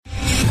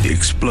The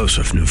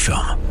explosive new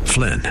film,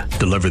 Flynn,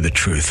 deliver the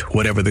truth,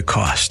 whatever the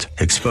cost,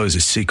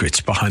 exposes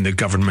secrets behind the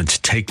government's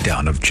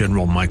takedown of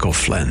General Michael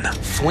Flynn.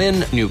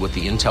 Flynn knew what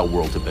the intel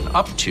world had been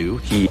up to.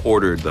 He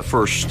ordered the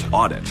first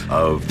audit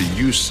of the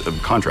use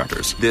of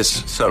contractors.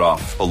 This set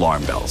off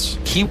alarm bells.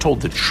 He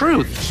told the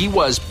truth. He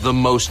was the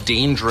most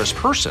dangerous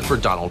person for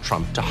Donald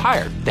Trump to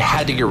hire. They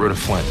had to get rid of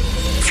Flynn.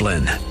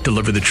 Flynn,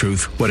 deliver the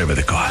truth, whatever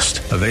the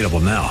cost. Available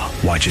now.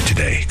 Watch it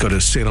today. Go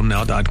to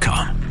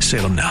salemnow.com.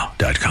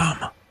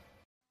 salemnow.com.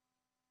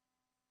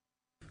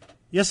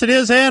 Yes, it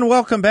is, and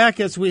welcome back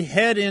as we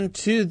head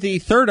into the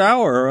third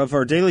hour of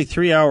our daily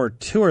 3-hour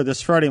tour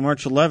this Friday,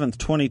 March 11th,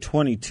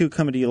 2022,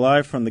 coming to you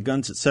live from the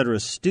Guns Etc.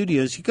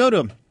 studios. You go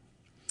to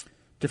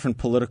different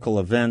political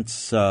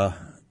events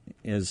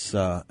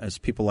as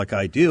people like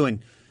I do, and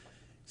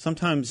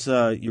sometimes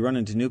you run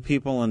into new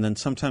people, and then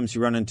sometimes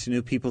you run into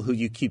new people who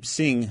you keep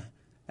seeing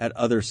at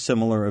other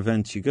similar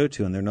events you go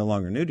to, and they're no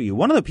longer new to you.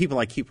 One of the people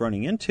I keep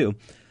running into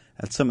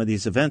at some of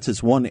these events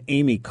is one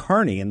Amy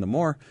Carney, and the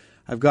more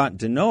I've gotten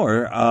to know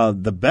her,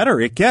 the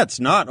better it gets.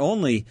 Not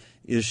only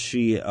is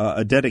she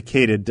a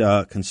dedicated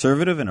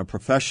conservative and a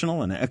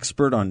professional and an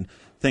expert on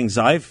things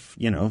I've,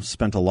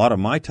 spent a lot of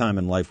my time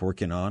in life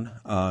working on,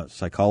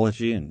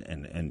 psychology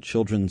and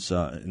children's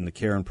in the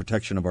care and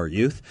protection of our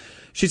youth.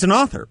 She's an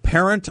author,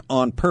 Parent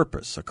on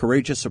Purpose, A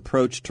Courageous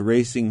Approach to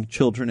Raising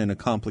Children in a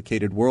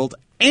Complicated World,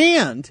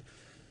 and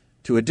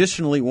to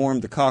additionally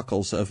warm the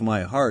cockles of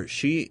my heart,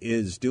 she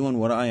is doing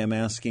what I am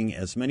asking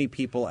as many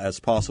people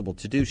as possible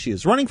to do. She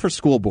is running for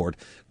school board.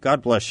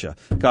 God bless you.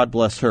 God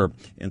bless her.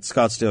 In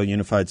Scottsdale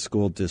Unified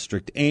School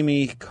District,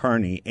 Amy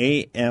Carney,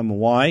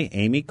 A-M-Y,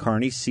 Amy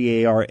Carney,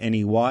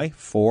 C-A-R-N-E-Y,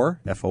 for,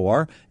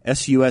 F-O-R,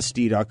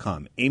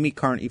 S-U-S-D.com. Amy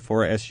Carney,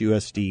 for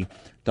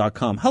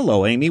S-U-S-D.com.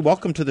 Hello, Amy.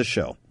 Welcome to the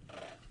show.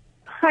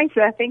 Hi,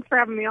 Seth. Thanks for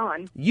having me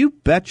on. You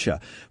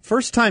betcha.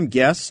 First-time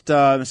guest.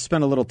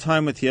 Spent a little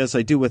time with you, as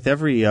I do with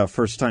every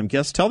first-time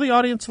guest. Tell the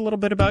audience a little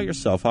bit about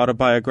yourself,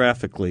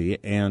 autobiographically,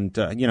 and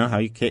how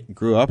you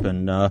grew up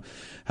and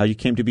how you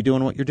came to be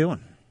doing what you're doing.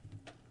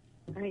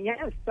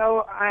 Yes.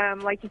 So,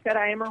 like you said,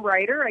 I am a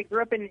writer. I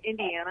grew up in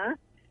Indiana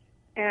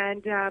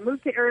and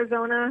moved to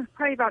Arizona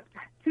probably about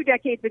 2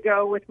 decades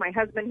ago with my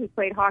husband, who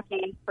played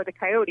hockey for the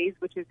Coyotes,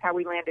 which is how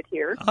we landed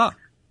here. Ah.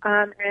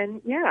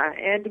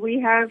 And we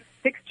have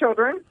 6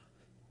 children.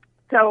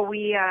 So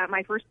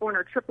my firstborn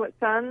are triplet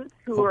sons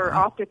who are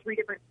off to 3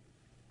 different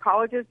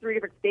colleges, 3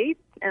 different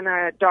states, and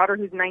a daughter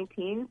who's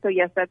 19. So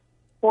yes, that's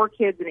 4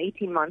 kids in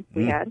 18 months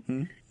we had.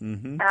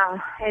 Mm-hmm.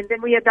 And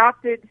then we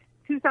adopted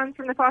 2 sons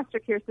from the foster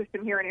care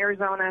system here in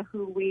Arizona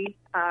who we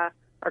are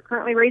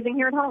currently raising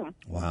here at home.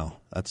 Wow,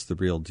 that's the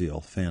real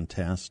deal.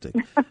 Fantastic.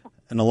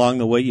 And along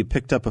the way, you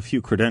picked up a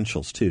few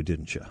credentials too,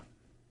 didn't you?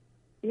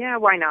 Yeah,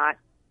 why not?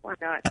 Why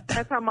not?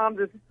 That's how moms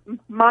of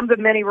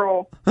many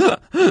roll.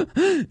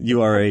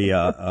 You are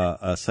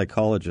a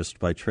psychologist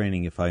by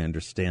training, if I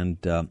understand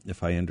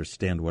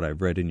what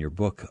I've read in your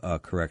book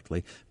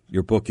correctly.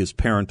 Your book is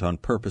Parent on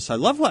Purpose. I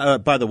love,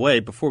 by the way,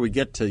 before we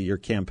get to your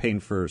campaign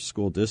for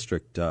school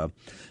district,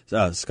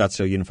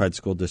 Scottsdale Unified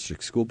School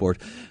District School Board,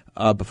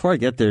 before I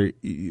get there,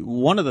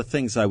 one of the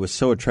things I was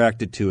so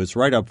attracted to is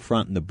right up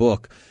front in the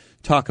book,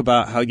 talk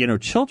about how,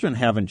 children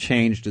haven't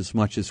changed as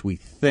much as we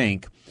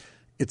think.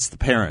 It's the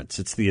parents,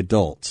 it's the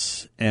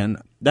adults.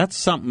 And that's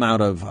something out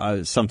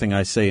of something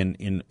I say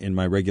in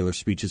my regular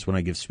speeches when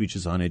I give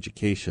speeches on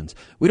educations.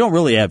 We don't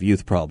really have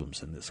youth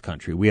problems in this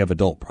country. We have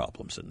adult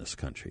problems in this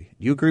country.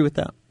 Do you agree with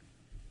that?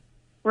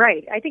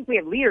 Right. I think we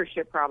have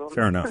leadership problems.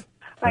 Fair enough.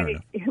 Right?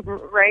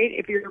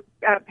 If you're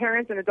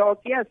parents and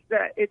adults, yes,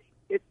 it's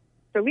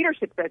the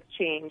leadership that's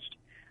changed.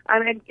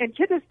 And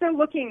kids are still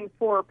looking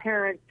for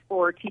parents,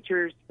 for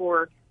teachers,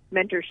 for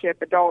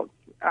mentorship, adults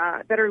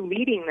that are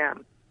leading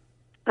them.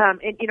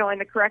 In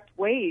the correct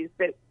ways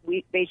that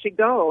they should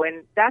go.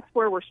 And that's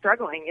where we're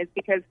struggling, is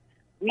because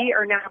we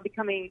are now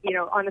becoming,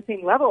 on the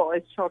same level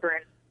as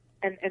children.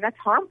 And that's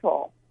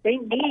harmful. They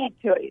need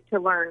to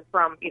learn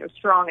from,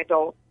 strong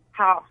adults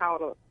how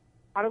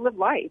to live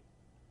life.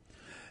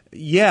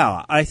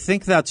 Yeah, I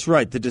think that's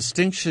right. The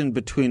distinction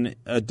between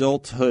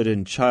adulthood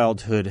and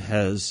childhood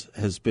has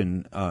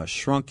been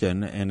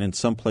shrunken and in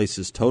some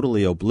places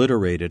totally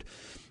obliterated.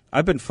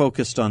 I've been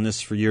focused on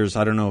this for years.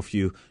 I don't know if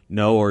you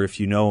know, or if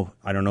you know,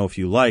 I don't know if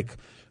you like,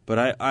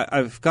 but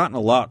I've gotten a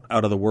lot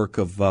out of the work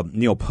of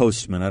Neil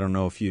Postman. I don't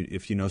know if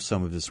you know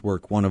some of his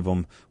work. One of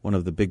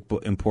the big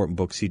important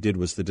books he did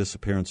was The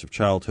Disappearance of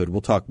Childhood. We'll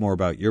talk more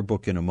about your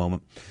book in a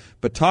moment.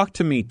 But talk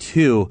to me,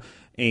 too,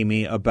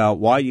 Amy, about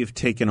why you've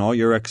taken all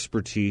your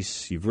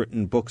expertise. You've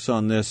written books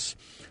on this.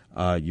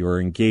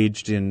 You're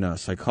engaged in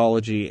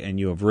psychology,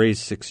 and you have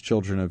raised 6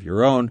 children of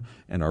your own,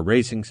 and are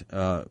raising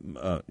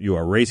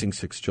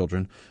 6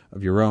 children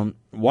of your own.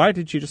 Why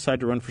did you decide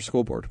to run for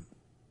school board?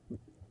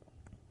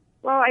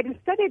 Well, I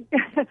decided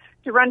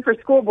to run for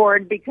school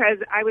board because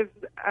I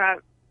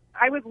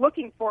was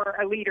looking for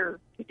a leader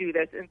to do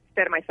this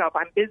instead of myself.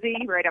 I'm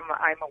busy, right?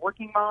 I'm a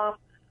working mom,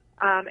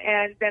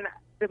 and then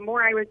the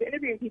more I was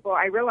interviewing people,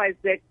 I realized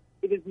that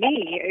it was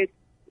me.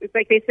 it's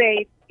like they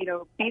say,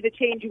 be the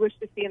change you wish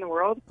to see in the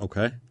world.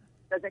 Okay.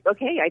 I was like,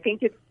 okay, I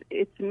think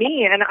it's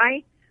me. And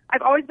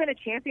I've always been a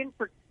champion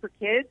for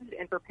kids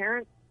and for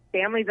parents,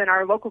 families in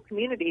our local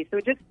community. So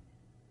it just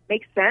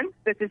makes sense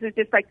that this is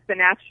just like the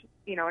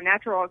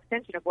natural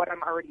extension of what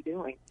I'm already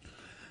doing.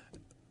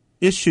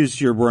 Issues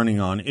you're running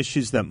on,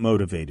 issues that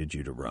motivated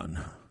you to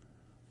run.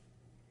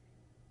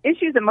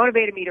 Issues that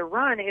motivated me to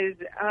run is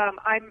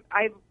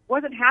I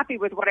wasn't happy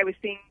with what I was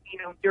seeing,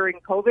 during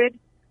COVID,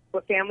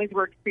 what families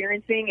were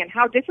experiencing, and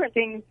how different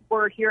things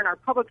were here in our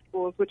public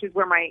schools, which is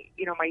where my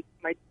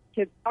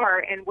kids are,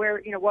 and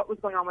where what was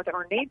going on with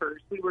our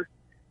neighbors. We were,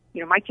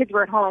 my kids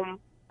were at home,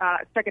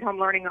 stuck at home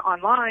learning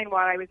online,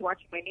 while I was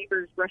watching my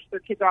neighbors rush their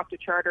kids off to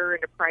charter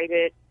and to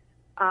private,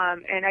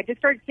 and I just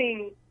started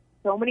seeing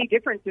so many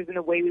differences in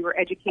the way we were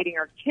educating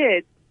our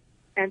kids.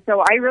 And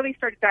so I really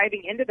started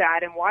diving into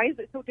that, and why is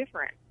it so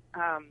different?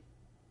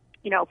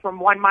 From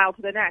 1 mile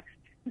to the next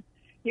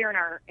here in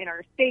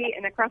our state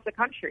and across the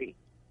country.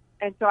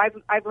 And so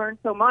I've learned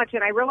so much,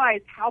 and I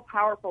realized how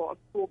powerful a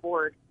school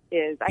board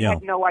is. I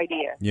had no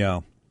idea.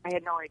 Yeah, I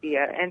had no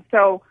idea, and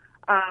so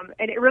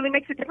and it really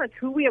makes a difference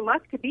who we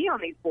elect to be on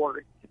these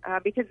boards,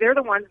 because they're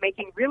the ones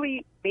making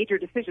really major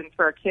decisions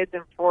for our kids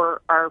and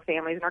for our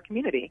families and our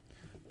community.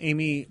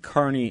 Amy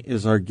Carney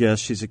is our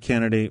guest. She's a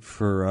candidate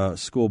for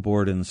school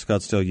board in the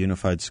Scottsdale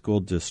Unified School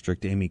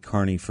District. Amy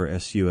Carney for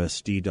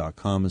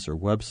SUSD.com is her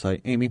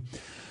website. Amy,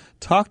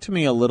 talk to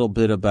me a little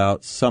bit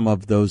about some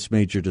of those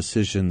major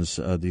decisions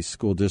these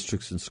school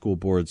districts and school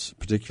boards,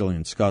 particularly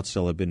in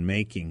Scottsdale, have been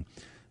making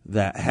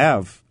that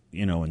have,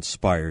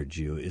 inspired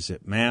you. Is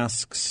it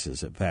masks?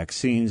 Is it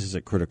vaccines? Is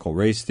it critical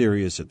race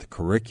theory? Is it the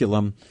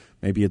curriculum?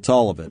 Maybe it's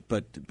all of it,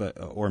 but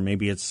or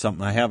maybe it's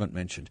something I haven't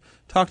mentioned.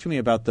 Talk to me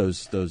about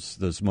those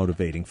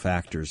motivating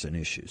factors and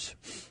issues.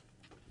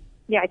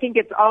 Yeah, I think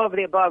it's all of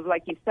the above,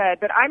 like you said.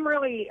 But I'm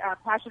really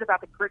passionate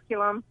about the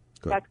curriculum.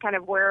 Good. That's kind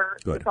of where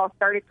this all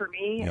started for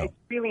me. Yeah. It's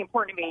really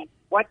important to me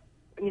what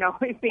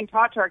is being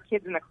taught to our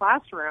kids in the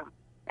classroom,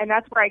 and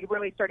that's where I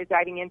really started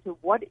diving into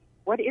what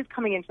is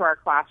coming into our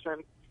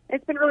classrooms.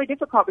 It's been really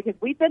difficult because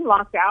we've been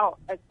locked out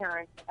as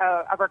parents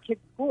of our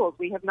kids' schools.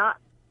 We have not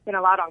been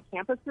allowed on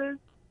campuses.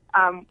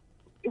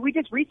 We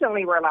just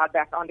recently were allowed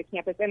back onto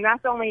campus, and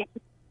that's only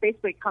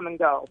basically come and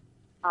go.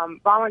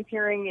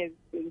 Volunteering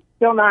is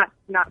still not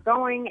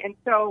going, and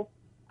so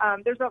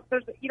there's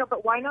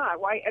but why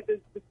not? Why at the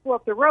school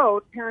up the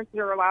road, parents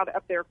are allowed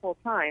up there full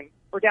time,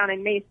 or down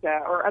in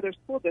Mesa or other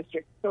school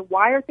districts. So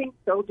why are things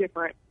so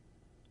different,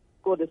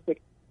 school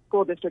district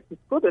to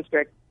school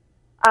district?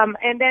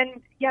 And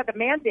then the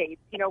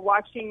mandates.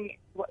 Watching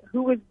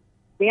who was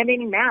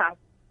mandating masks,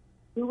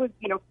 who was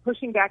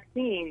pushing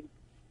vaccines.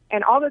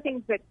 And all the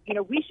things that,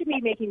 we should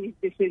be making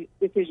these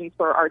decisions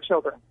for our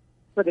children,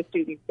 for the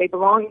students. They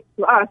belong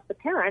to us, the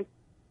parents,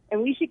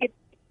 and we should get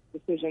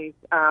decisions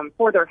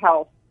for their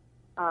health,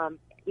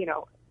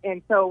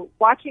 And so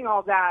watching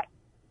all that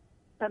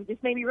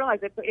just made me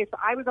realize that if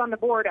I was on the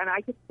board and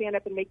I could stand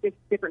up and make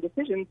different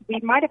decisions, we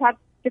might have had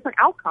different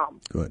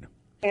outcomes. Good.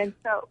 And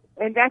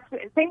that's the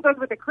same goes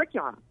with the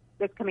curriculum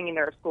that's coming into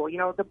our school.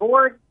 The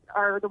boards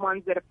are the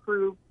ones that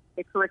approve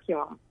the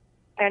curriculum.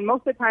 And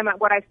most of the time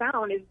what I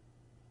found is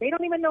they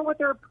don't even know what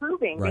they're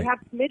approving. Right. They have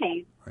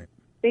committees. Right.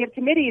 They have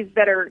committees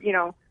that are,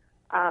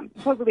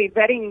 supposedly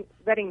vetting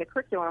the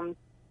curriculums.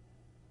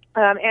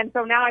 And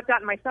so now I've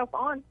gotten myself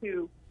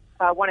onto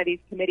one of these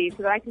committees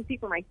so that I can see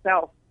for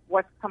myself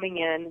what's coming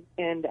in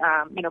and,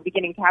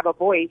 beginning to have a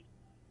voice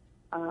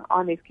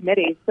on these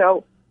committees.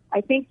 So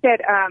I think that,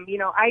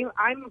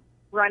 I'm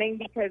running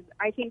because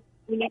I think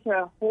we need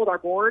to hold our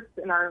boards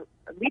and our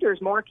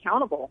leaders more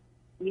accountable.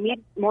 We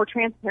need more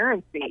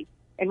transparency.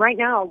 And right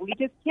now, we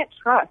just can't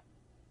trust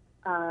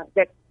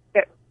that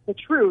the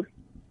truth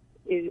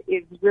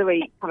is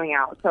really coming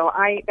out. So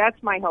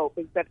that's my hope,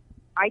 is that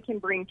I can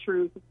bring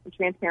truth and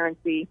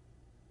transparency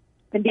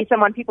and be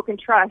someone people can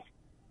trust,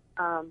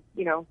 to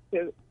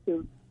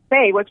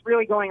say what's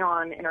really going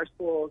on in our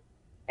schools.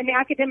 And the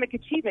academic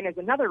achievement is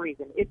another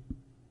reason.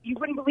 You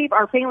wouldn't believe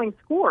our failing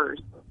scores.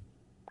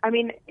 I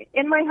mean,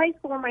 in my high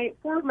school,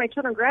 four of my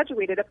children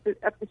graduated up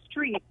the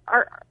street.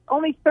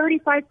 Only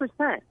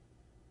 35%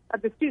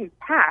 of the students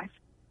passed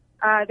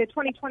the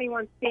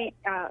 2021 state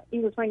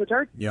English language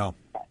arts. Yeah.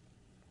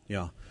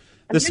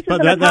 By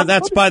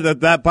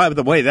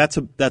the way,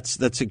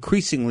 that's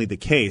increasingly the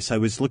case. I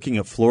was looking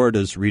at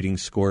Florida's reading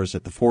scores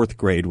at the fourth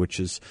grade, which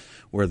is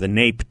where the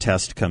NAEP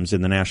test comes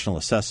in, the National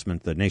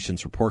Assessment, the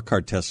Nation's Report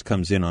Card test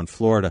comes in on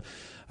Florida.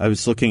 I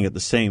was looking at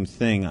the same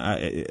thing,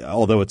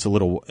 although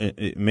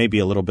it may be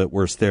a little bit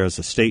worse there as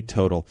a state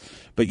total.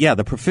 But yeah,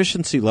 the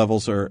proficiency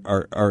levels are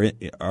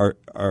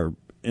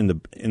in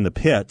the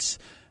pits.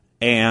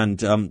 And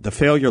the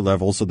failure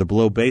levels, or the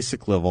below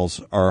basic levels,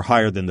 are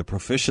higher than the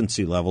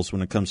proficiency levels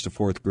when it comes to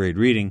fourth grade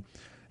reading.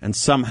 And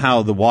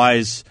somehow the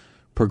wise,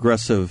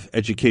 progressive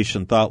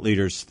education thought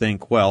leaders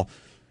think, well,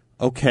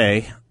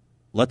 okay,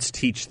 let's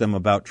teach them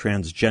about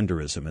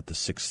transgenderism at the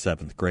 6th,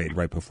 7th grade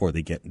right before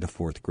they get into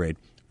fourth grade.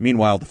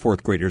 Meanwhile, the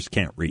fourth graders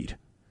can't read.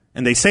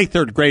 And they say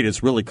third grade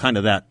is really kind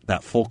of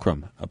that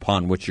fulcrum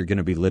upon which you're going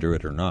to be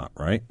literate or not,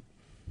 right?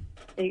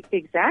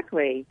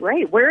 Exactly,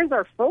 right. Where is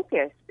our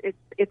focus?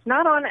 It's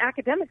not on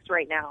academics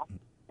right now.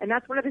 And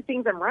that's one of the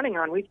things I'm running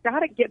on. We've got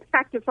to get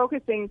back to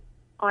focusing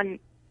on,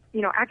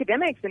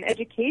 academics and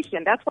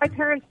education. That's why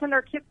parents send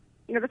our kids,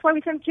 that's why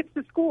we send kids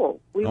to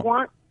school. We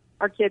want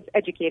our kids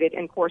educated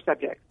in core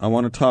subjects. I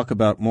want to talk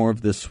about more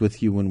of this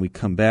with you when we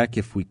come back,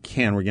 if we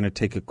can. We're going to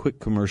take a quick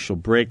commercial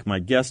break. My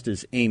guest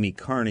is Amy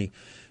Carney.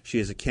 She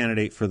is a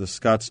candidate for the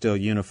Scottsdale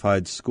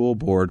Unified School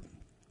Board.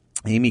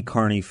 Amy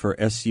Carney for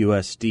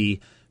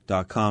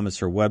SUSD.com is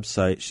her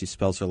website. She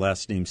spells her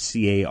last name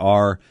Carney.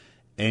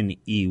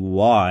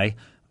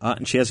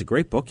 And she has a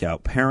great book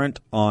out, Parent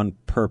on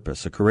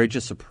Purpose, A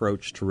Courageous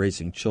Approach to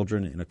Raising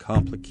Children in a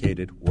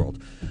Complicated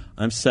World.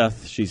 I'm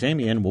Seth. She's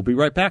Amy, and we'll be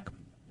right back.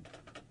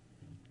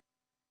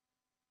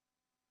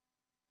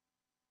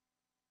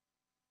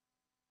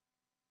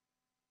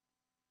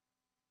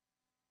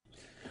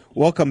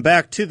 Welcome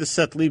back to the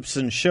Seth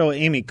Leibsohn Show.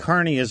 Amy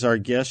Carney is our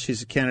guest.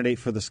 She's a candidate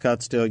for the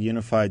Scottsdale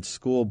Unified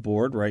School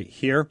Board right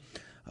here,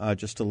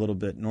 just a little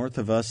bit north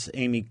of us.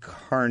 Amy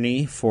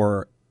Carney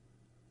for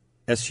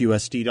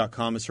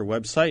SUSD.com is her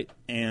website,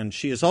 and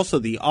she is also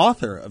the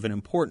author of an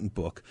important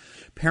book,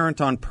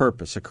 Parent on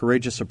Purpose, A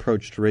Courageous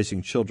Approach to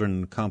Raising Children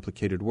in a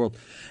Complicated World.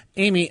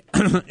 Amy,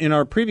 in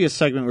our previous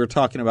segment, we were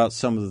talking about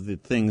some of the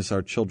things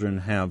our children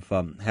have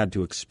had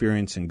to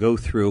experience and go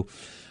through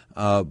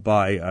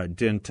by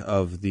dint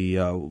of the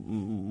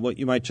what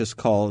you might just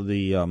call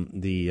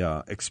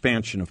the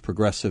expansion of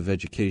progressive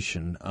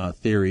education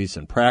theories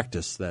and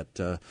practice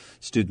that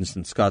students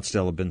in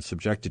Scottsdale have been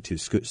subjected to,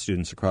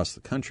 students across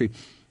the country.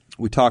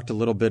 We talked a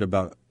little bit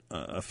about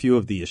a few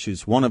of the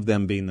issues, one of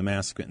them being the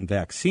mask and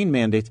vaccine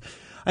mandates.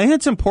 I think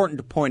it's important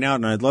to point out,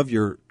 and I'd love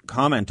your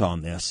comment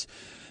on this,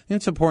 I think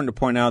it's important to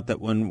point out that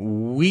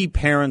when we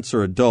parents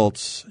or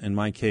adults, in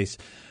my case,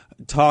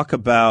 talk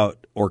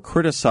about or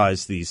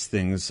criticize these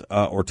things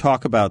or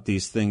talk about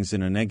these things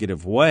in a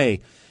negative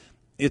way,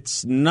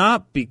 it's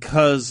not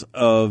because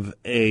of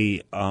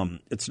any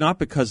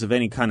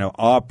kind of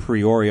a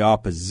priori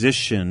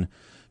opposition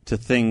to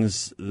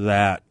things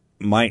that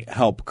might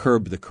help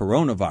curb the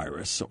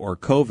coronavirus or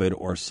COVID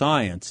or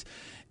science.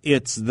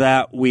 It's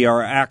that we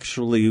are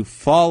actually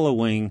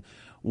following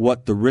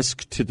what the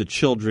risks to the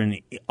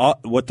children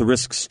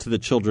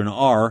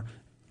are.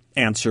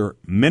 Answer: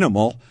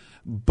 minimal.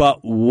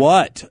 But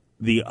what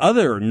the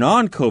other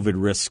non-COVID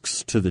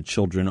risks to the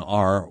children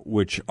are,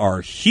 which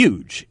are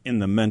huge in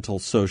the mental,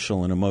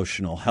 social, and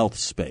emotional health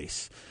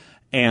space.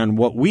 And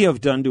what we have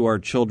done to our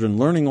children,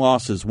 learning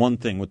loss is one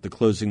thing with the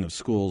closing of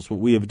schools. What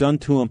we have done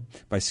to them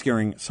by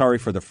scaring, sorry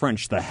for the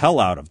French, the hell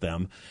out of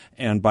them,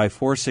 and by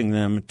forcing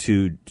them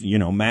to,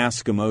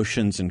 mask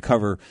emotions and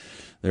cover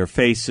their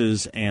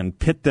faces and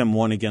pit them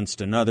one against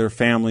another,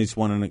 families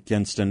one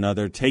against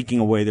another, taking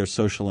away their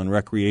social and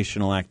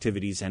recreational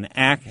activities and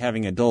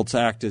having adults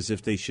act as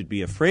if they should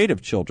be afraid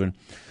of children.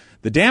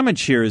 The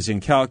damage here is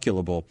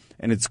incalculable,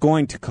 and it's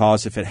going to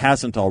cause, if it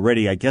hasn't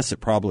already, I guess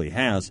it probably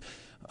has.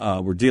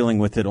 We're dealing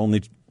with it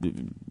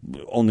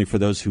only for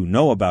those who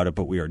know about it,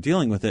 but we are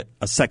dealing with it,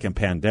 a second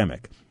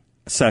pandemic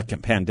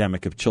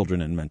of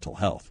children and mental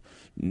health.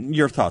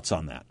 Your thoughts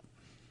on that?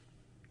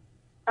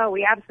 Oh,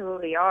 we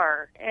absolutely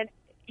are. And,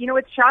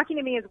 what's shocking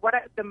to me is what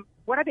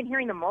I've been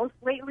hearing the most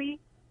lately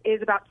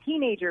is about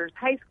teenagers,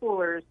 high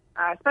schoolers,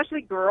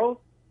 especially girls,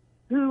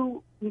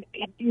 who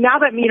now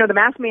that, the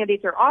mask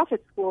mandates are off at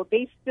school,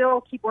 they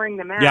still keep wearing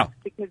the mask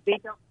because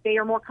they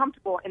are more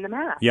comfortable in the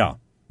mask. Yeah,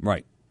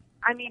 right.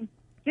 I mean,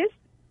 this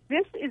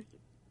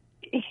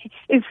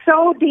is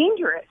so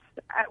dangerous,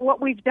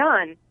 what we've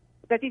done,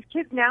 that these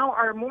kids now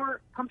are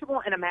more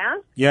comfortable in a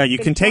mask. Yeah, you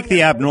can take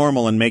the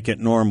abnormal and make it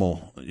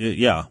normal.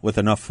 Yeah, with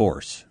enough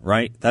force,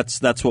 right?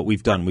 That's what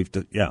we've done.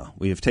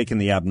 We have taken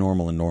the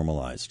abnormal and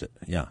normalized it.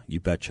 Yeah, you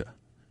betcha.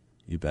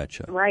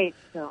 Right.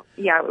 So,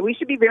 yeah, we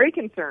should be very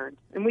concerned,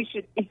 and we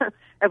should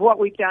of what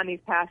we've done these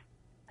past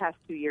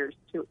 2 years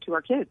to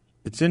our kids.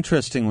 It's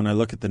interesting when I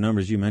look at the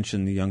numbers. You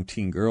mentioned the young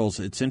teen girls.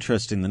 It's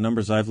interesting. The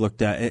numbers I've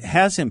looked at, it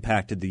has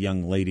impacted the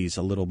young ladies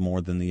a little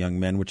more than the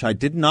young men, which I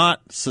did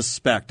not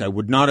suspect. I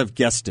would not have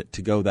guessed it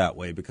to go that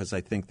way because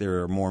I think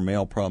there are more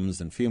male problems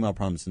than female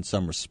problems in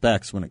some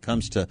respects when it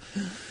comes to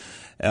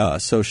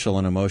social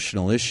and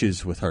emotional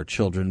issues with our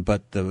children.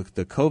 But the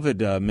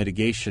COVID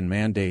mitigation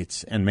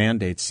mandates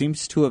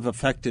seems to have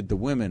affected the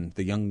women,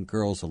 the young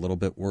girls, a little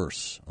bit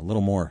worse, a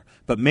little more.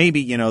 But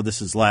maybe,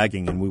 this is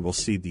lagging and we will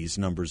see these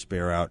numbers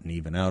bear out and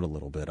even out a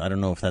little bit. I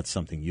don't know if that's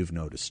something you've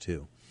noticed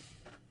too.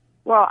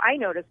 Well, I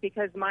noticed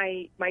because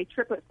my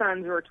triplet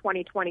sons were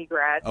 2020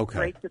 grads, okay.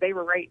 Right? So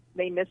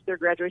they missed their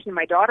graduation.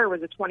 My daughter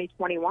was a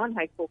 2021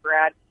 high school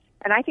grad.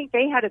 And I think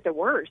they had it the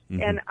worst.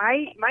 Mm-hmm. And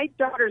my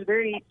daughter's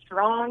very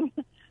strong,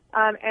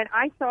 and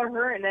I saw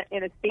her in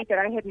a state that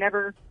I had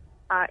never.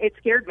 It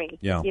scared me.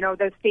 Yeah.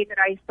 The state that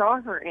I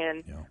saw her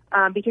in,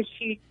 because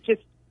she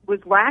just was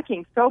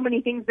lacking so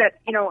many things that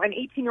an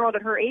 18-year-old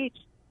at her age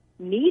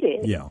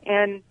needed. Yeah.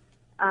 And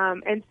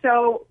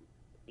so,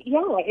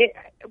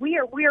 we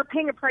are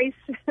paying a price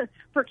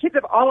for kids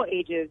of all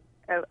ages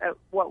of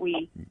what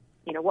we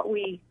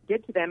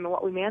did to them and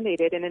what we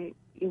mandated, and then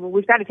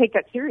we've got to take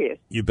that serious.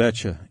 You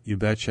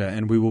betcha,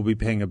 and we will be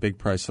paying a big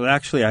price. So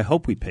actually, I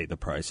hope we pay the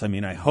price. I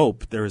mean, I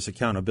hope there is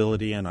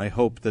accountability, and I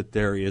hope that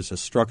there is a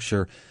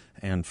structure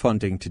and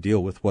funding to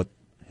deal with what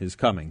is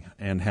coming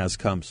and has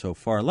come so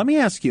far. Let me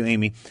ask you,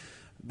 Amy,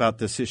 about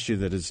this issue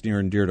that is near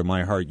and dear to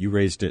my heart. You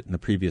raised it in the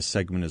previous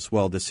segment as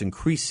well, this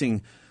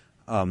increasing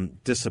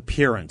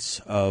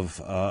disappearance of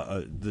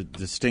the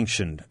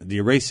distinction, the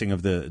erasing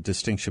of the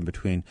distinction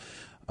between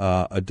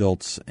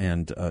adults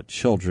and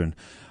children.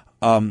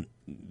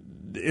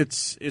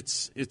 It's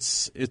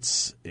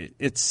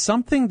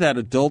something that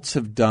adults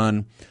have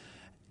done,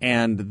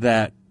 and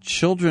that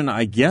children,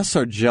 I guess,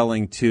 are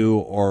gelling to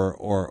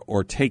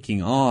or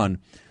taking on.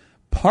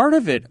 Part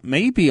of it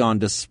may be on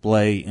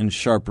display in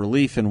sharp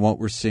relief in what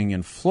we're seeing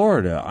in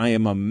Florida. I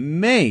am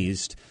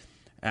amazed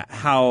at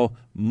how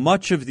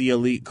much of the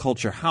elite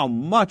culture, how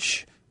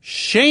much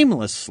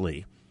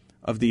shamelessly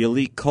of the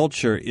elite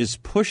culture is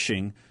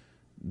pushing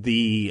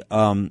the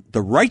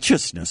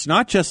righteousness,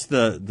 not just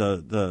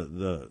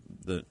the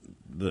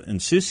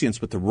insouciance,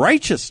 but the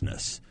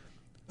righteousness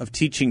of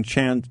teaching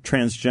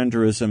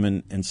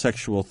transgenderism and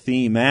sexual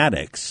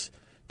thematics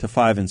to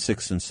 5 and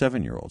 6 and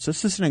 7-year-olds.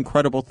 This is an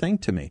incredible thing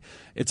to me.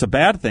 It's a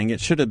bad thing. It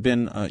should have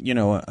been,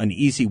 an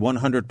easy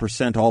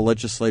 100% all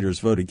legislators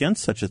vote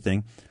against such a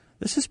thing.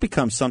 This has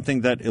become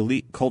something that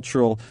elite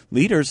cultural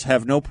leaders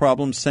have no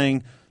problem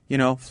saying,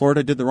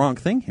 Florida did the wrong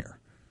thing here.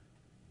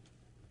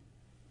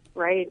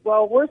 Right.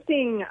 Well, we're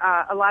seeing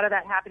a lot of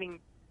that happening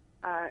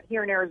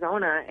here in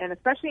Arizona, and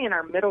especially in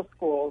our middle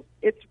schools.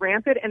 It's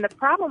rampant, and the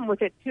problem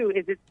with it too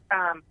is it's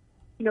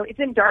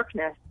in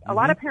darkness. A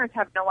lot of parents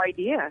have no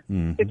idea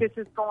that this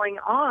is going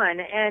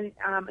on, and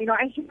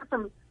I hear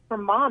from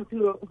moms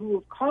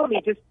who call me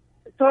just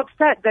so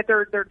upset that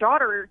their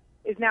daughter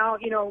is now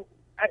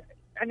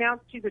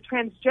announced she's a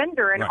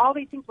transgender, and all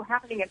these things were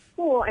happening at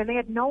school, and they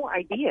had no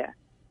idea.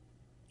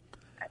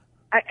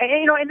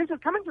 And this is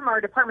coming from our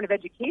Department of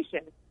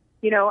Education.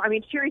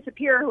 Shiri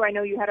Sapir, who I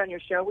know you had on your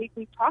show, we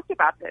talked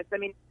about this. I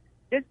mean,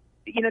 this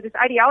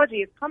ideology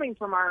is coming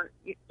from our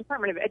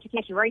Department of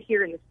Education right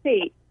here in the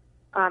state,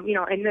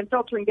 and then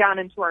filtering down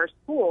into our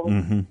schools.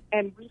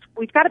 And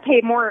we've got to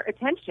pay more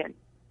attention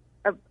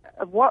of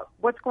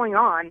what's going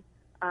on,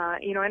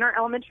 in our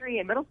elementary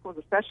and middle schools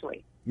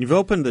especially. You've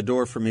opened the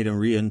door for me to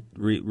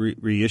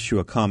reissue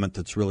a comment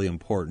that's really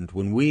important.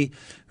 When we,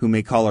 who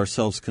may call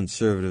ourselves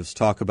conservatives,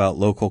 talk about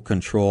local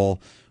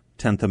control,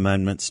 10th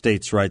Amendment,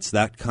 states' rights,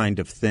 that kind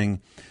of thing,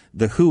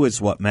 the who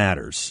is what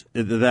matters.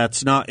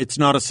 It's not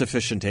a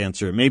sufficient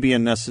answer. It may be a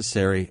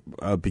necessary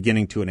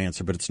beginning to an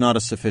answer, but it's not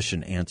a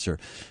sufficient answer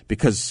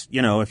because,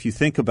 if you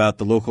think about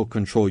the local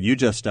control you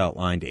just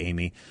outlined,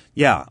 Amy,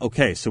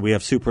 so we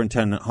have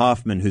Superintendent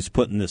Hoffman who's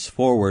putting this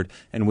forward,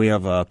 and we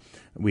have a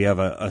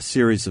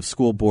series of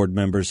school board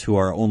members who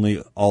are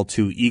only all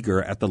too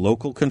eager at the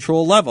local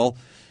control level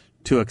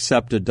to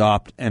accept,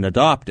 adopt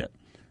it.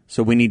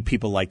 So we need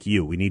people like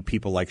you. We need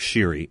people like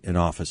Shiri in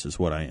office is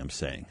what I am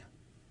saying.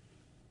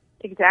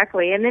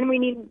 Exactly. And then we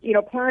need,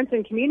 parents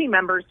and community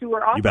members who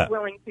are also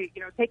willing to,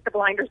 take the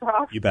blinders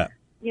off. You bet.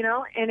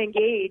 And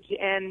engage.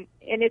 And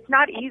it's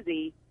not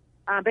easy,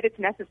 but it's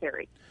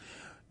necessary.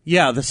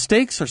 Yeah, the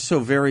stakes are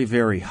so very,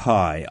 very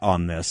high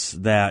on this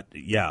that,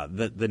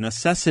 the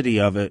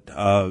necessity of it,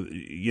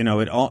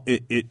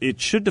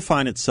 it should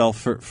define itself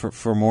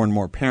for more and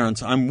more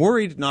parents. I'm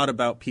worried not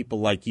about people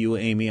like you,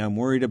 Amy. I'm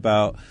worried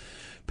about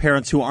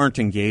parents who aren't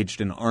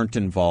engaged and aren't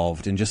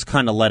involved and just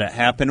kind of let it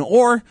happen,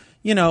 or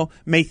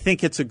may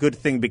think it's a good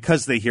thing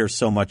because they hear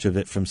so much of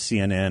it from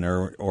CNN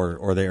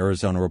or the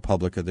Arizona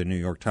Republic or the New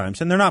York Times,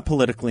 and they're not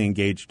politically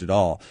engaged at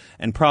all.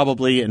 And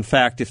probably, in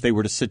fact, if they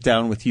were to sit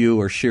down with you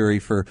or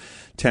Shiri for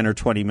 10 or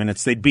 20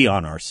 minutes, they'd be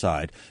on our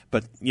side.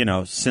 But,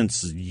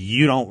 since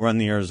you don't run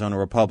the Arizona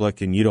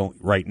Republic and you don't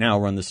right now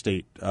run the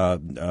state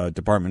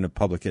Department of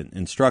Public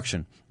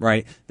Instruction,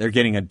 right, they're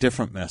getting a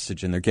different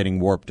message and they're getting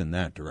warped in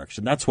that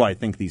direction. That's why I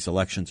think these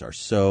elections are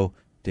so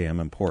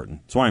damn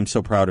important. That's why I'm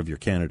so proud of your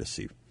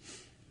candidacy.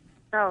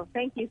 Oh,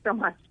 thank you so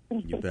much.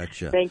 You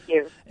betcha. Thank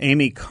you.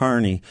 Amy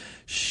Carney,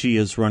 she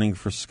is running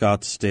for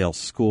Scottsdale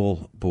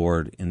School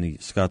Board in the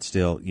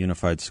Scottsdale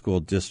Unified School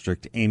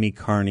District. Amy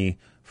Carney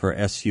for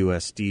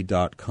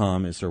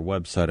SUSD.com is her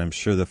website. I'm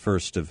sure the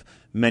first of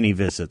many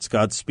visits.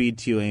 Godspeed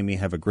to you, Amy.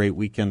 Have a great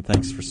weekend.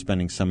 Thanks for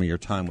spending some of your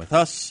time with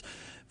us.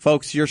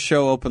 Folks, your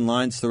show open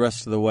lines the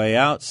rest of the way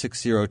out,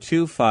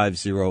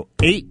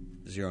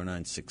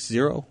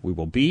 602-508-0960. We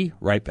will be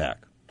right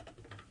back.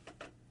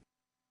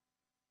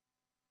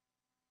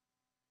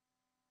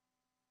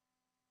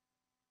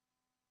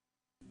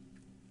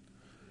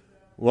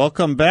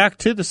 Welcome back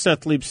to the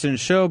Seth Leibsohn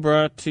Show,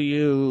 brought to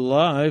you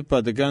live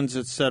by the Guns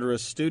Etc.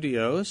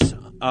 studios.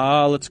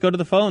 Let's go to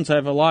the phones. I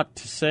have a lot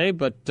to say,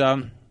 but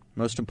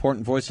most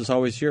important voice is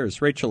always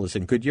yours. Rachel is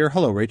in Goodyear.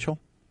 Hello,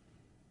 Rachel.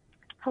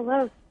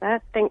 Hello,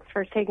 Seth. Thanks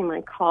for taking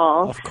my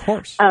call. Of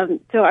course.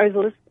 So I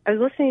was I was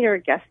listening to your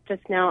guest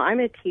just now. I'm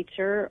a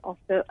teacher,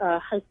 also a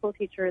high school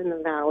teacher in the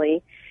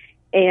Valley,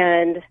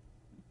 and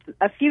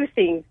a few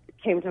things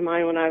came to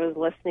mind when I was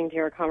listening to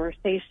your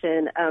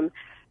conversation.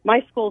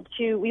 My school,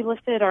 too, we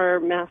lifted our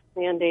mask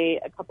mandate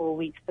a couple of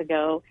weeks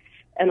ago,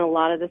 and a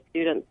lot of the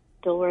students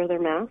still wear their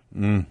masks.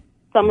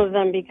 Some of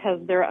them because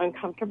they're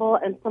uncomfortable,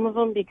 and some of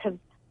them because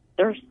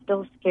they're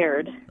still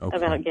scared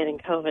about getting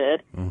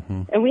COVID.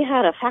 And we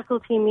had a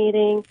faculty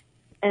meeting,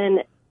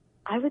 and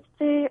I would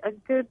say a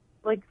good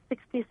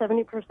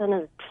 60-70%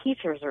 of the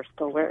teachers are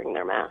still wearing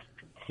their masks.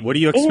 What do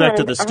you expect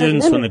of the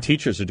students when the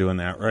teachers are doing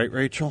that, right,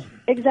 Rachel?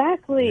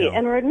 Exactly,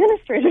 and our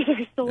administrators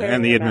are still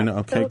wearing their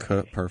masks.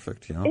 Okay,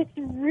 perfect. Yeah, it's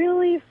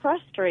really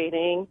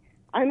frustrating.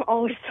 I'm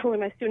always telling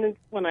my students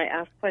when I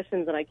ask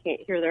questions and I can't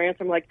hear their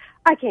answer, I'm like,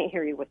 I can't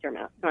hear you with your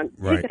mask on.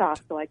 Take it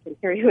off so I can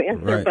hear you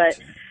answer. But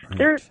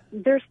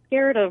they're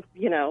scared of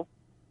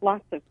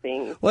lots of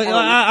things. Well,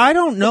 I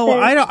don't know.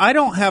 I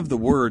don't have the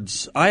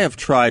words. I have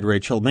tried,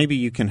 Rachel. Maybe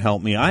you can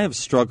help me. I have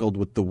struggled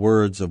with the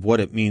words of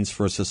what it means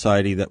for a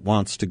society that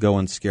wants to go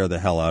and scare the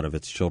hell out of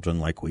its children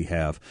like we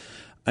have.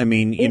 I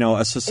mean,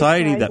 a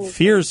society that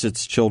fears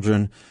its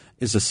children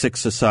is a sick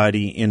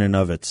society in and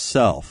of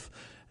itself.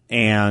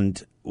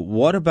 And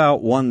what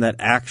about one that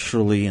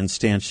actually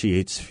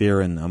instantiates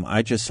fear in them?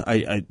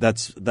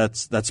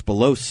 That's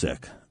below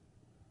sick.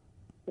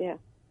 Yeah,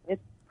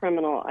 it's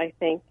criminal, I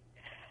think.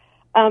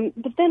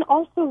 But then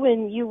also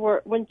when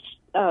your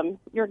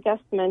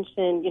guest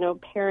mentioned,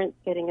 parents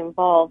getting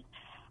involved,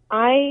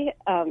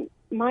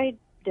 my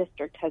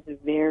district has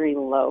very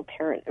low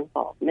parent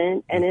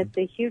involvement, and it's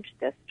a huge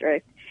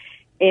district.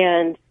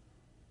 And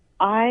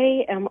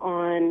I'm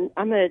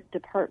a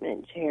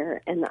department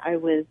chair, and I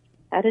was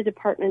at a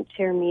department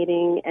chair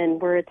meeting,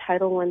 and we're a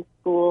Title I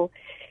school,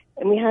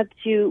 and we have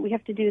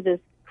to do this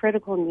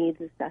critical needs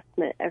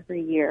assessment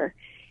every year.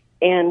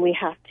 And we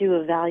have to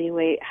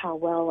evaluate how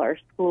well our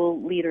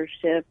school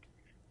leadership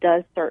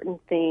does certain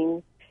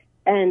things.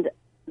 And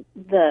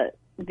the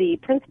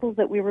principles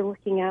that we were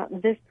looking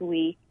at this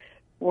week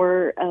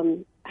were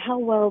how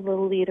well the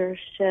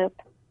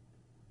leadership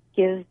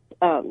gives,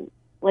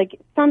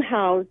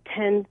 somehow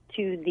tends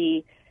to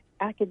the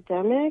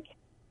academic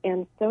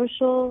and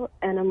social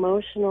and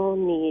emotional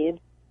needs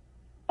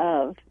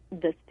of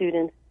the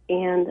students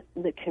and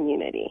the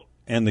community.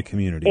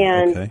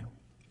 Okay.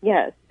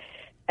 Yes.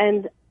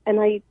 And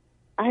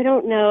I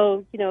don't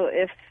know,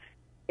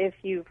 if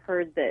you've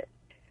heard that,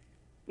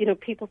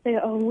 people say,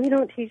 oh, we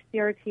don't teach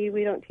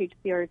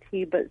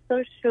CRT, but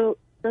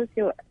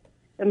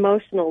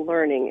socio-emotional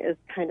learning is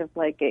kind of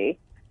like a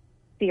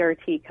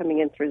CRT coming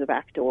in through the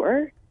back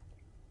door.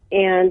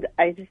 And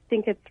I just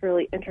think it's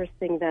really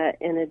interesting that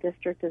in a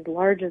district as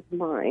large as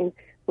mine,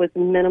 with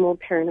minimal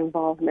parent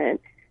involvement,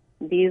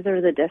 these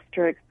are the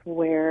districts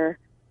where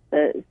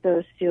the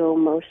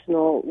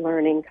socio-emotional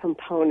learning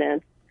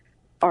components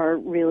are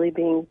really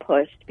being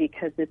pushed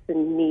because it's a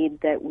need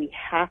that we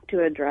have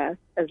to address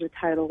as a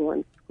Title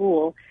I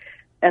school.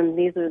 And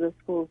these are the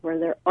schools where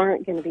there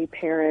aren't going to be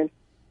parents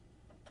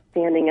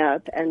standing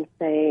up and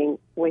saying,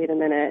 wait a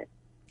minute.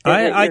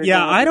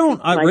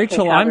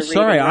 Rachel, I'm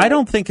sorry. I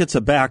don't think it's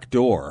a back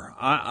door.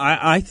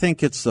 I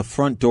think it's the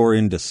front door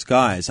in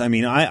disguise. I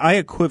mean, I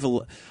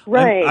equivalent.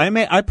 Right.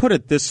 I put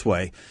it this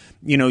way.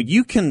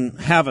 You can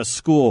have a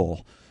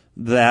school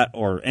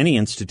or any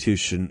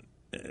institution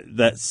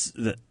that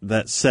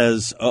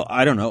says, oh,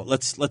 I don't know,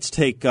 let's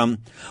take,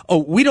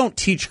 we don't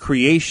teach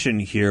creation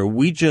here.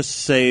 We just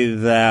say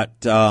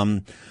that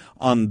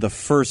on the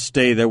first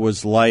day there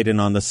was light, and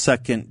on the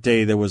second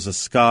day there was a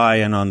sky,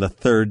 and on the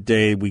third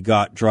day we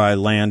got dry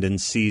land and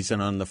seas,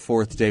 and on the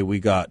fourth day we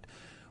got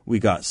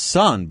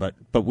sun, but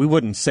we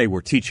wouldn't say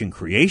we're teaching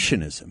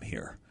creationism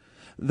here.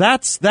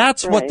 That's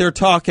right. What they're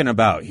talking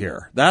about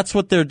here. That's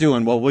what they're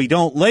doing. Well, we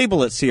don't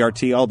label it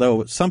CRT,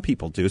 although some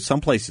people do,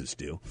 some places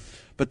do.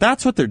 But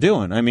that's what they're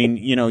doing. I mean,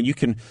 you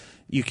can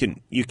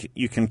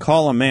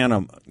call a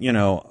man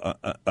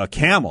a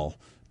camel,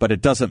 but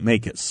it doesn't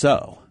make it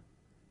so.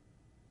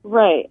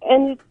 Right,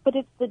 but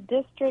it's the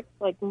districts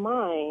like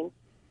mine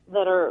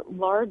that are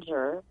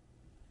larger,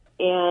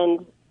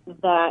 and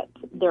that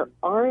there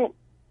aren't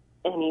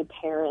any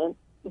parents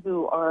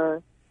who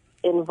are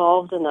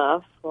involved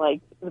enough,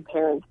 like the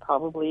parents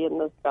probably in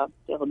the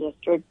Scottsdale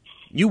district.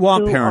 You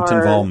want parent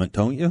involvement,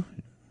 don't you?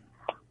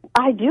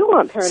 I do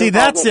want parent involvement. See,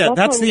 that's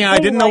it. I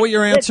didn't know what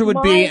your answer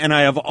would be, and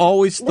I have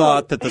always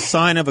thought that the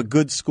sign of a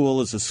good school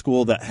is a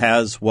school that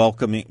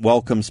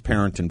welcomes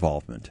parent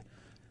involvement.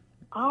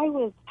 I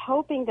was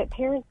hoping that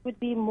parents would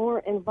be more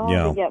involved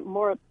and get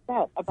more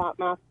upset about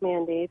mask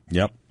mandates.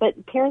 Yep.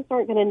 But parents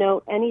aren't going to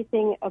know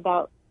anything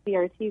about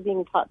CRT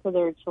being taught to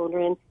their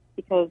children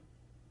because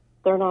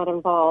they're not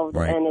involved,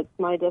 Right. and it's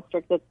my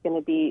district that's going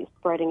to be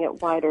spreading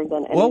it wider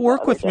than any Well,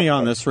 work other with me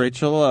on district.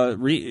 this,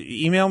 Rachel.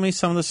 Email me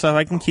some of the stuff.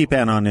 I can keep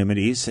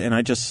anonymities, and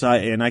I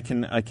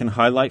can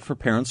highlight for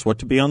parents what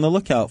to be on the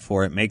lookout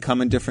for. It may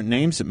come in different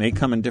names, it may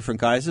come in different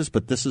guises,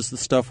 but this is the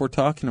stuff we're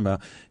talking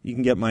about. You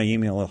can get my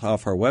email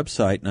off our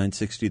website,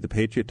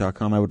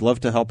 960thepatriot.com. I would love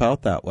to help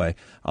out that way.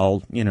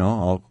 I'll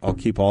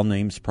keep all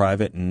names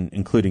private, and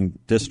including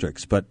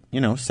districts, but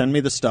send me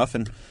the stuff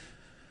and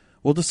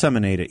we'll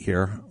disseminate it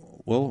here.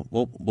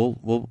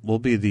 We'll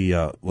be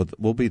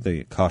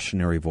the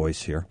cautionary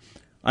voice here.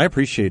 I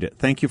appreciate it.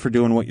 Thank you for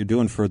doing what you're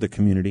doing for the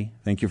community.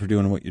 Thank you for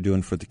doing what you're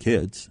doing for the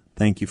kids.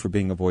 Thank you for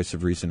being a voice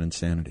of reason and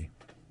sanity.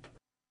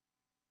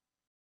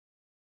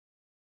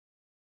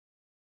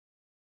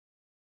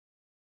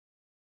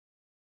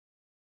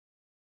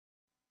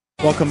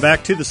 Welcome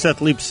back to the Seth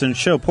Leibsohn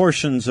Show,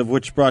 portions of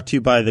which brought to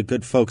you by the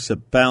good folks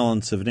at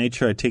Balance of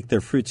Nature. I take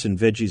their fruits and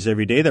veggies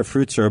every day. Their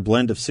fruits are a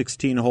blend of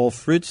 16 whole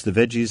fruits. The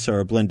veggies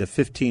are a blend of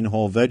 15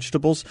 whole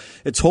vegetables.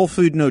 It's whole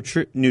food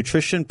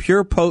nutrition,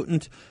 pure,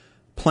 potent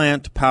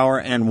plant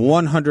power, and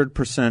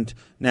 100%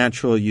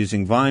 natural,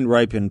 using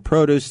vine-ripened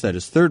produce that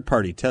is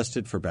third-party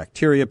tested for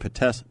bacteria,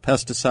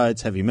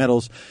 pesticides, heavy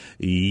metals,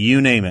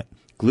 you name it.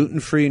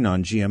 Gluten-free,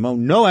 non-GMO,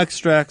 no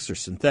extracts or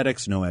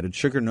synthetics, no added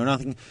sugar, no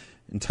nothing.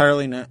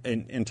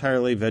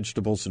 Entirely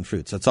vegetables and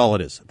fruits. That's all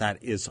it is. That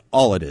is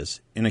all it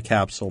is in a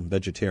capsule,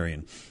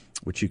 vegetarian,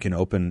 which you can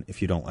open if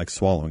you don't like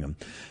swallowing them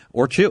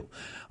or chew.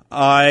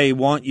 I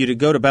want you to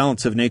go to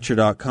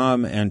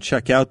balanceofnature.com and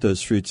check out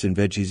those fruits and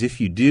veggies.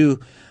 If you do,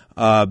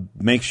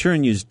 make sure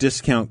and use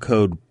discount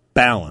code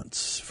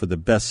BALANCE for the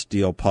best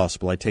deal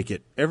possible. I take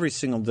it every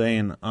single day,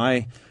 and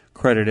I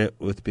credit it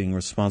with being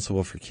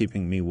responsible for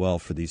keeping me well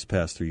for these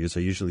past 3 years.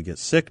 I usually get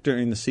sick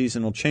during the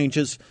seasonal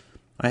changes.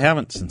 I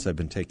haven't since I've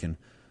been taking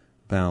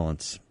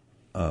Balance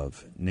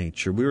of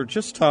Nature. We were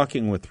just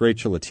talking with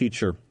Rachel, a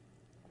teacher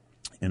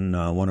in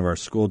one of our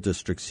school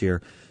districts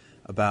here,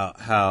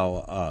 about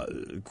how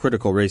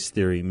critical race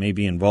theory may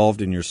be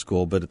involved in your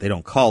school, but they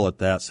don't call it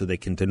that, so they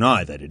can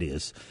deny that it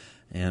is.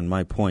 And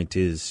my point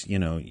is,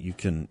 you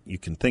can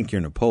think you're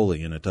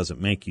Napoleon. It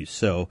doesn't make you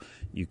so.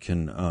 You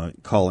can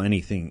call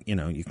anything.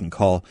 You can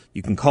call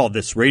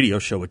this radio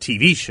show a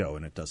TV show,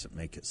 and it doesn't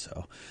make it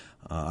so.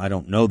 I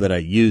don't know that I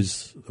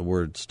use the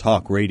words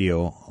talk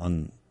radio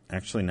on.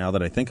 Actually, now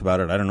that I think about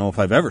it, I don't know if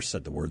I've ever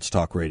said the words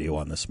talk radio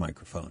on this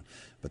microphone.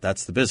 But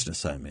that's the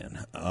business I'm in.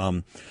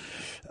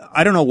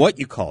 I don't know what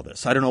you call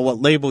this. I don't know what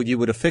label you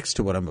would affix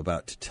to what I'm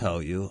about to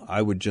tell you.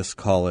 I would just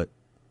call it.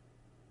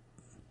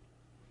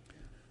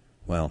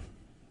 Well,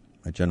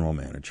 my general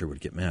manager would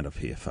get mad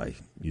if I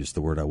used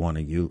the word I want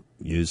to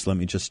use. Let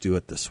me just do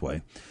it this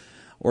way.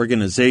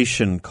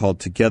 Organization called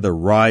Together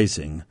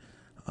Rising,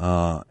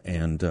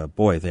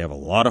 boy, they have a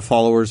lot of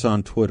followers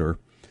on Twitter.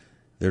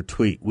 Their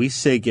tweet, "We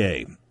say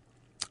gay."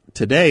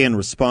 Today, in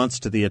response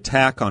to the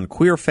attack on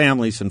queer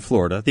families in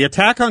Florida,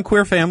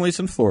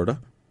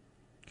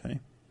 okay,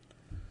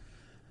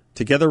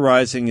 Together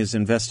Rising is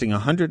investing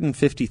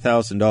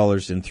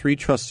 $150,000 in 3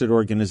 trusted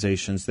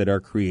organizations that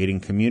are creating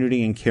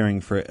community and caring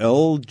for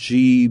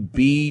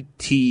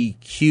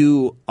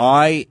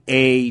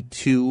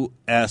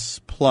LGBTQIA2S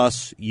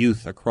plus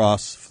youth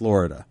across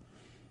Florida.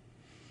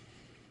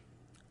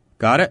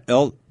 Got it?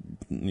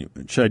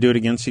 Should I do it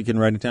again so you can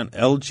write it down?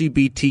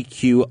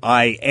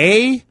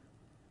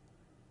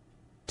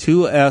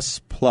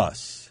 LGBTQIA2S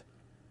plus.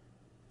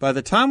 By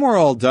the time we're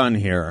all done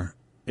here,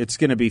 it's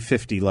going to be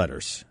 50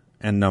 letters.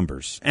 And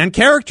numbers. And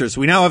characters.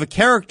 We now have a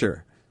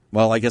character.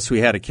 Well, I guess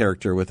we had a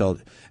character with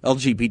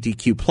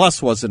LGBTQ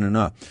plus wasn't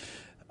enough.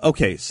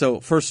 Okay, so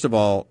first of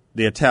all,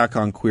 the attack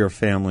on queer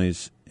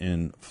families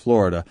in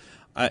Florida.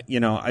 I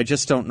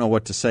just don't know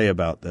what to say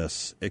about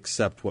this,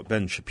 except what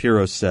Ben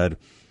Shapiro said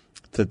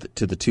to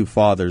the 2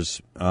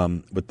 fathers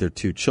with their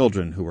 2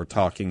 children who were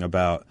talking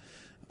about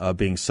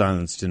being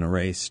silenced and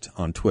erased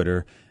on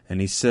Twitter. And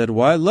he said,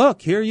 "Why,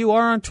 look, here you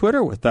are on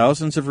Twitter with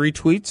thousands of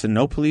retweets and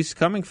no police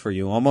coming for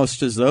you,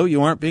 almost as though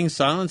you aren't being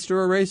silenced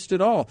or erased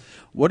at all."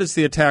 What is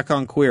the attack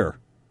on queer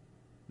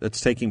that's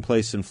taking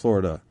place in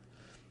Florida?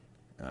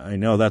 I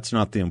know that's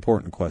not the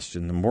important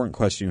question. The important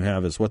question you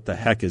have is, what the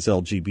heck is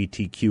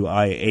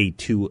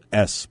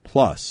LGBTQIA2S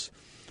plus?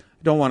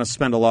 I don't want to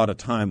spend a lot of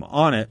time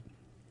on it,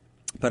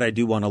 but I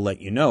do want to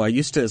let you know. I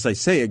used to, as I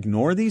say,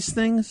 ignore these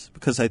things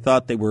because I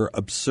thought they were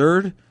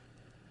absurd.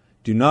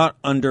 Do not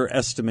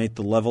underestimate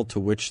the level to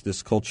which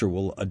this culture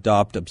will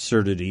adopt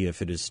absurdity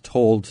if it is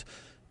told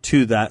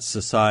to that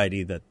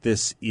society that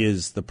this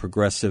is the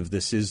progressive,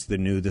 this is the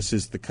new, this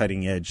is the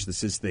cutting edge,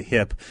 this is the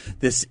hip,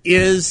 this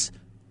is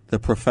the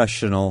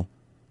professional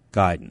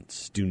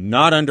guidance. Do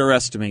not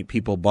underestimate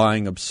people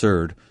buying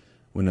absurd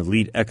when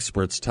elite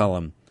experts tell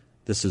them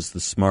this is the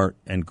smart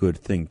and good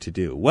thing to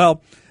do.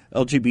 Well,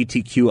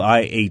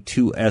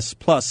 LGBTQIA2S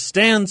plus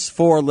stands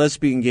for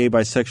lesbian, gay,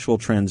 bisexual,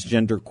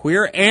 transgender,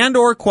 queer, and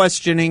or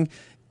questioning,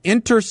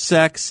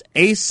 intersex,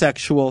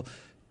 asexual,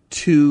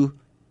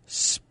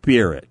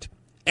 two-spirit,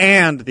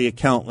 and the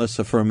countless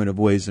affirmative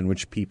ways in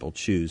which people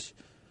choose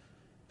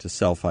to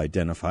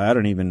self-identify. I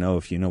don't even know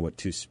if you know what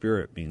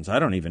two-spirit means. I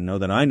don't even know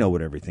that I know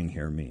what everything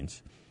here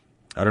means.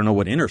 I don't know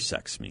what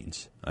intersex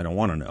means. I don't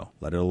want to know.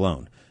 Let it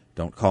alone.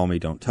 Don't call me.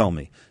 Don't tell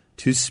me.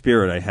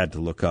 Two-spirit I had to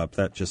look up.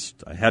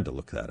 I had to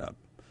look that up.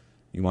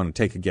 You want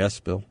to take a guess,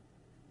 Bill?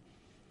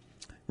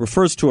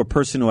 Refers to a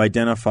person who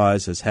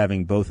identifies as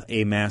having both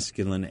a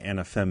masculine and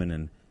a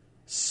feminine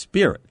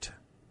spirit.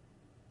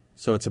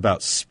 So it's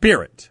about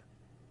spirit,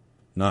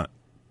 not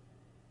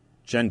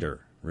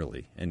gender,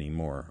 really,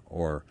 anymore,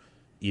 or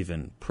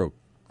even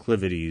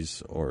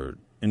proclivities or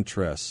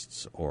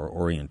interests or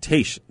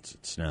orientations.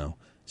 It's now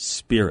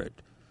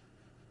spirit.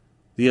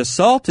 The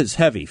assault is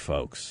heavy,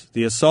 folks.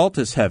 The assault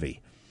is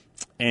heavy.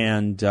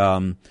 And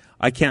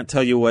I can't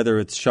tell you whether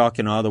it's shock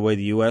and awe the way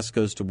the U.S.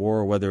 goes to war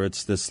or whether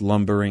it's this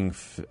lumbering,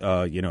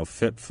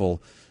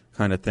 fitful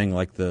kind of thing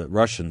like the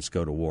Russians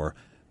go to war.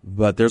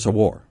 But there's a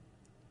war.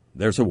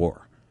 There's a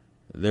war.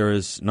 There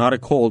is not a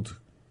cold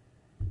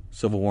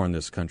civil war in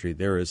this country.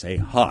 There is a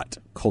hot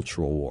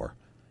cultural war.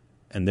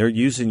 And they're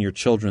using your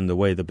children the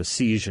way the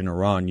Basij in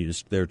Iran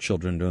used their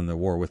children during the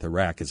war with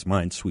Iraq as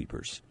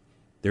minesweepers.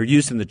 They're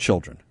using the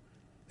children.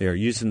 They are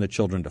using the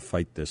children to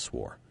fight this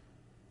war.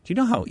 Do you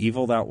know how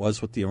evil that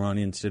was, what the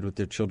Iranians did with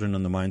their children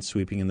on the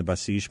minesweeping in the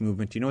Basij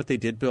movement? Do you know what they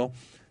did, Bill?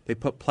 They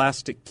put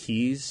plastic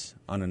keys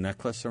on a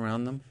necklace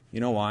around them. You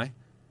know why?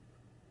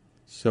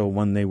 So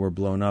when they were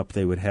blown up,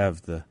 they would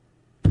have the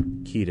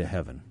key to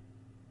heaven.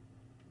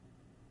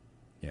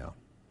 Yeah.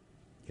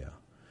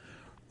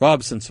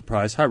 Rob's in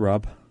Surprise. Hi,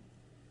 Rob.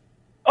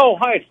 Oh,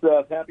 hi,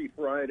 Seth. Happy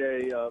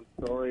Friday.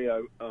 Sorry,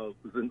 I was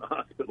in the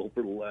hospital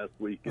for the last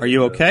week. Are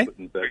you okay?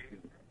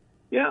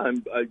 Yeah,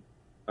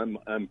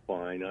 I'm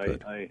fine.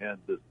 I had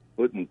this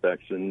foot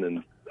infection,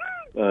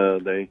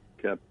 and they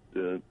kept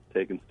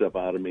taking stuff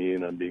out of me,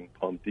 and I'm being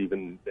pumped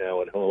even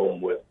now at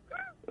home with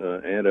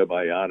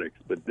antibiotics.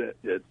 But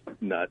it's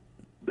not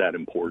that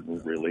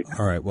important, really.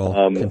 All right.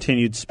 Well,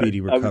 continued speedy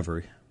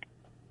recovery.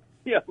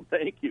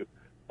 Thank you.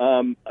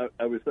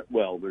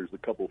 There's a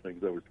couple of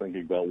things I was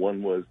thinking about.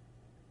 One was,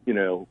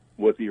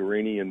 what the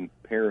Iranian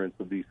parents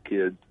of these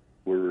kids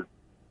were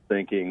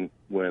thinking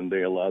when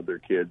they allowed their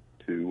kids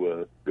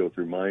to go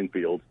through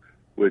minefields,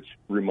 which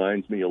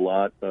reminds me a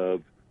lot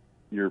of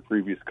your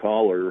previous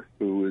caller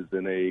who is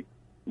in a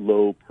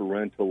low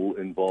parental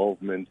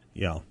involvement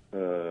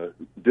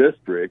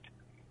district,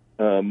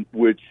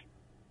 which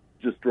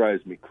just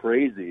drives me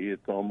crazy.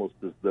 It's almost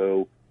as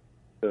though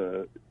they're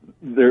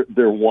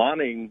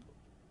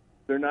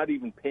not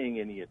even paying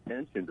any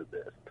attention to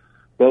this.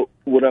 But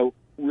what I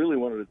really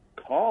wanted to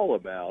call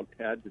about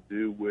had to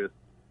do with,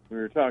 we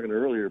were talking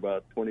earlier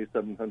about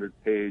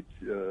 2,700-page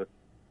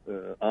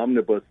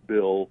omnibus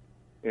bill,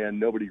 and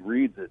nobody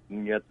reads it,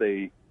 and yet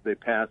they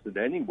pass it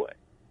anyway.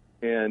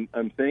 And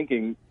I'm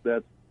thinking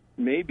that's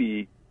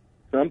maybe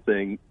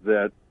something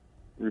that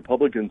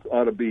Republicans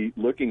ought to be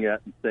looking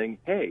at and saying,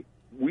 hey,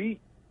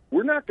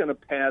 we're not going to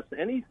pass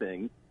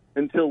anything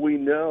until we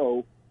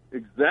know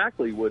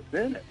exactly what's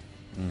in it.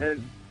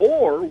 Mm-hmm.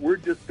 Or we're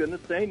just going to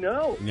say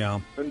no. Yeah.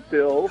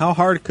 Until how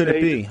hard could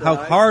it be? How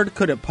hard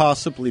could it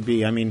possibly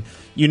be? I mean,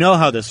 you know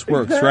how this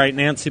works, right?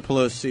 Nancy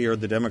Pelosi or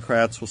the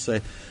Democrats will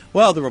say,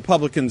 well, the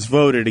Republicans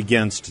voted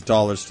against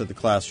dollars to the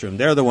classroom.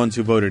 They're the ones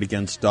who voted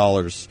against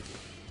dollars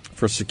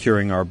for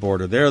securing our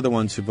border. They're the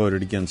ones who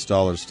voted against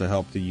dollars to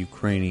help the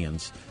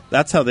Ukrainians.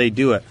 That's how they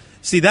do it.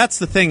 See, that's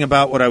the thing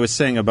about what I was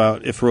saying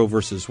about if Roe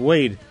versus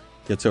Wade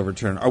gets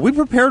overturned. Are we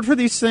prepared for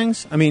these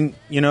things? I mean,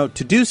 to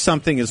do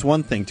something is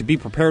one thing. To be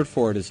prepared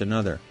for it is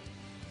another.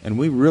 And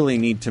we really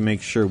need to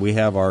make sure we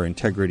have our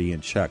integrity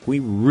in check. We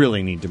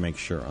really need to make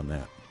sure on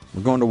that.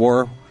 We're going to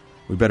war.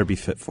 We better be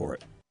fit for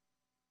it.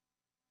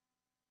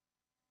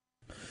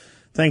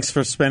 Thanks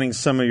for spending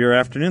some of your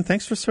afternoon.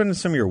 Thanks for spending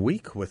some of your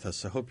week with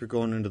us. I hope you're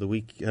going into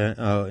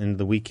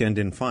the weekend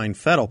in fine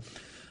fettle.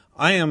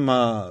 I am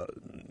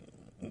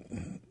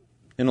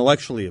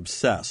intellectually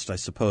obsessed, I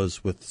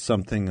suppose, with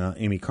something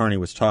Amy Carney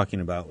was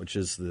talking about, which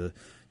is the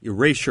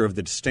erasure of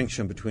the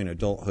distinction between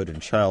adulthood and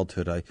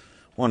childhood. I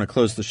want to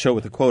close the show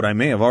with a quote I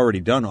may have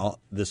already done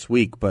this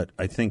week, but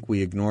I think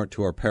we ignore it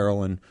to our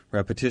peril, and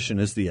repetition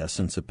is the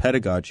essence of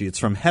pedagogy. It's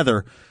from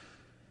Heather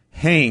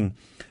Haying,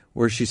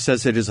 where she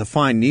says it is a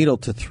fine needle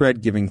to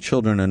thread, giving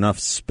children enough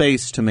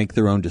space to make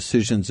their own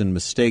decisions and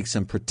mistakes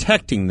and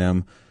protecting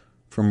them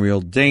from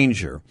real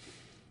danger.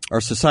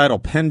 Our societal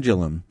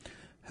pendulum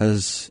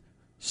has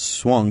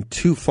swung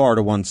too far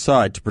to one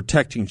side to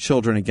protecting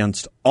children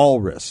against all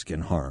risk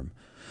and harm,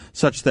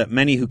 such that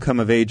many who come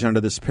of age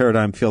under this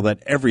paradigm feel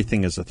that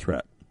everything is a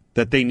threat,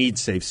 that they need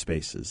safe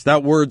spaces,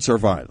 that words are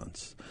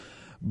violence.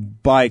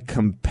 By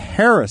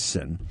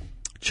comparison,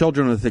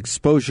 children with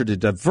exposure to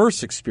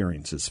diverse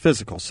experiences,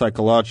 physical,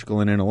 psychological,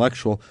 and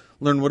intellectual,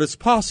 learn what is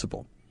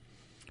possible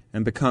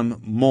and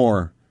become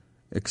more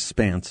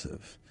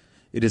expansive.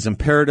 It is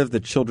imperative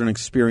that children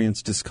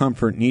experience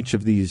discomfort in each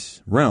of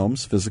these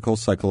realms, physical,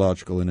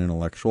 psychological, and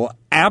intellectual.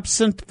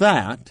 Absent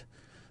that,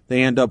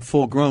 they end up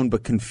full-grown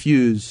but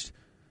confused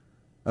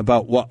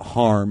about what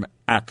harm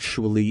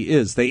actually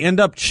is. They end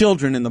up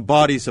children in the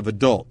bodies of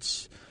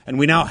adults, and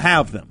we now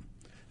have them.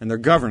 And they're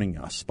governing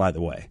us, by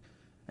the way.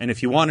 And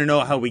if you want to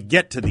know how we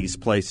get to these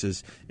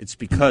places, it's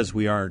because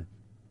we are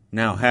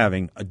now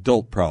having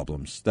adult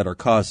problems that are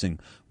causing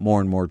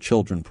more and more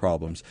children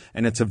problems.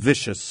 And it's a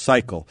vicious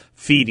cycle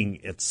feeding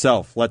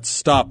itself. Let's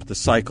stop the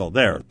cycle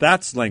there.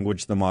 That's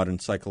language the modern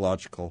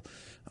psychological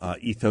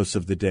ethos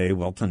of the day,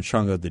 Weltan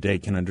Shunga of the day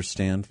can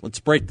understand. Let's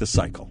break the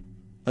cycle.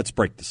 Let's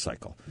break the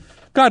cycle.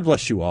 God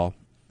bless you all.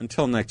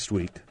 Until next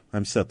week,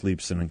 I'm Seth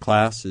Leibson, and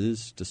class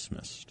is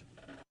dismissed.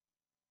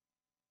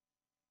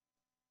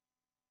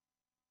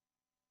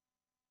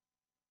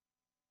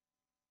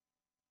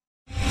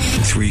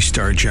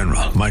 Three-star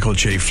General Michael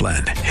J.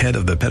 Flynn, head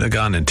of the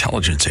Pentagon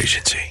Intelligence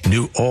Agency,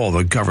 knew all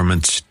the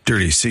government's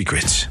dirty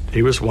secrets.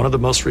 He was one of the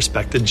most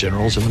respected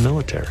generals in the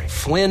military.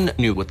 Flynn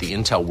knew what the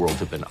intel world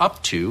had been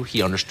up to.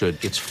 He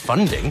understood its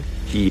funding.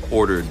 He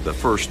ordered the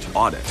first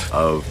audit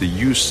of the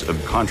use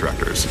of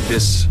contractors.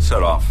 This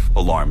set off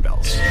alarm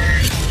bells.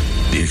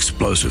 The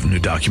explosive new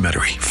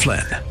documentary,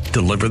 Flynn,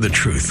 Deliver the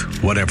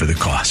Truth, Whatever the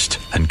Cost,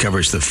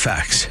 uncovers the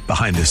facts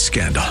behind this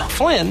scandal.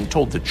 Flynn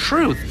told the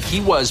truth.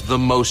 He was the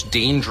most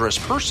dangerous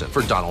person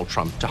for Donald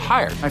Trump to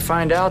hire. I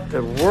find out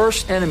the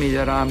worst enemy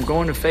that I'm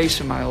going to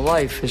face in my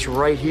life is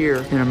right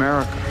here in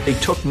America. They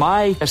took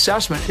my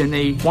assessment and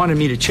they wanted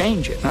me to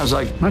change it. And I was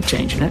like, I'm not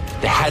changing it.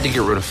 They had to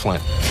get rid of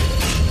Flynn.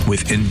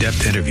 With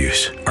in-depth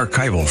interviews,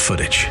 archival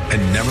footage,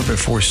 and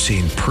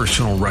never-before-seen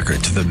personal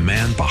records of the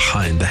man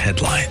behind the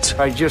headlines.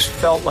 I just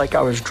felt like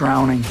I was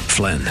drowning.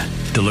 Flynn,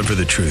 Deliver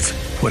the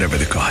Truth, Whatever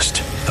the Cost.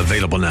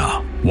 Available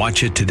now.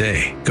 Watch it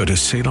today. Go to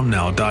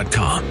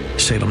salemnow.com.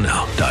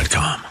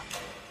 salemnow.com.